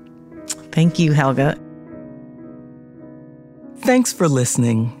 Thank you, Helga. Thanks for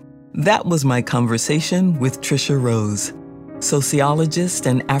listening. That was my conversation with Tricia Rose, sociologist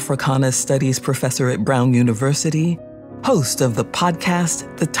and Africana Studies professor at Brown University, host of the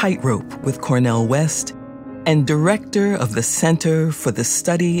podcast The Tightrope with Cornel West, and director of the Center for the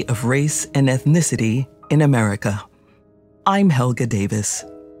Study of Race and Ethnicity in America. I'm Helga Davis.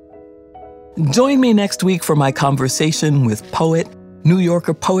 Join me next week for my conversation with poet, New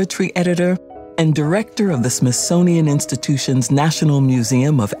Yorker poetry editor, and director of the Smithsonian Institution's National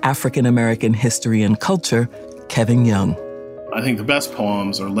Museum of African American History and Culture, Kevin Young. I think the best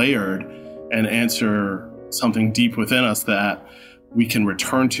poems are layered and answer something deep within us that we can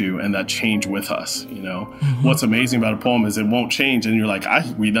return to and that change with us. What's amazing about a poem is it won't change, and you're like, I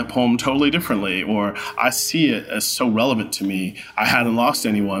read that poem totally differently, or I see it as so relevant to me. I hadn't lost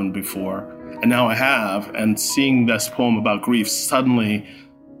anyone before, and now I have. And seeing this poem about grief, suddenly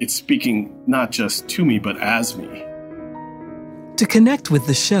it's speaking not just to me, but as me. To connect with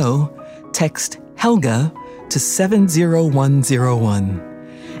the show, text Helga to 70101.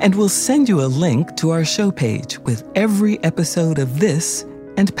 And we'll send you a link to our show page with every episode of this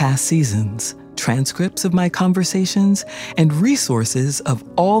and past seasons, transcripts of my conversations, and resources of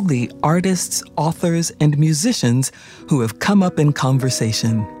all the artists, authors, and musicians who have come up in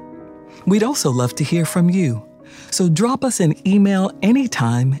conversation. We'd also love to hear from you. So drop us an email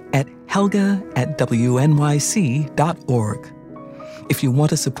anytime at helga@wnyc.org. If you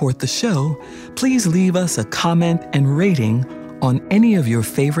want to support the show, please leave us a comment and rating on any of your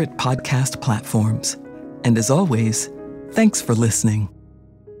favorite podcast platforms. And as always, thanks for listening.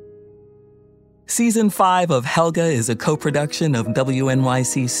 Season 5 of Helga is a co-production of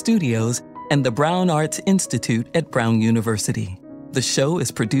WNYC Studios and the Brown Arts Institute at Brown University. The show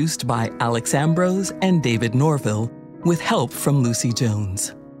is produced by Alex Ambrose and David Norville, with help from Lucy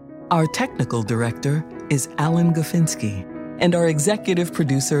Jones. Our technical director is Alan Gofinski, and our executive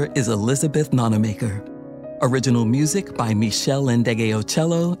producer is Elizabeth Nonamaker. Original music by Michelle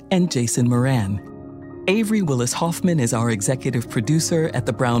Ndegeocello and Jason Moran. Avery Willis Hoffman is our executive producer at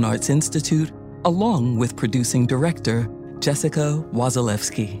the Brown Arts Institute, along with producing director Jessica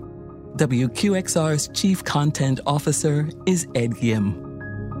Wazalewski. WQXR's chief content officer is Ed Yim.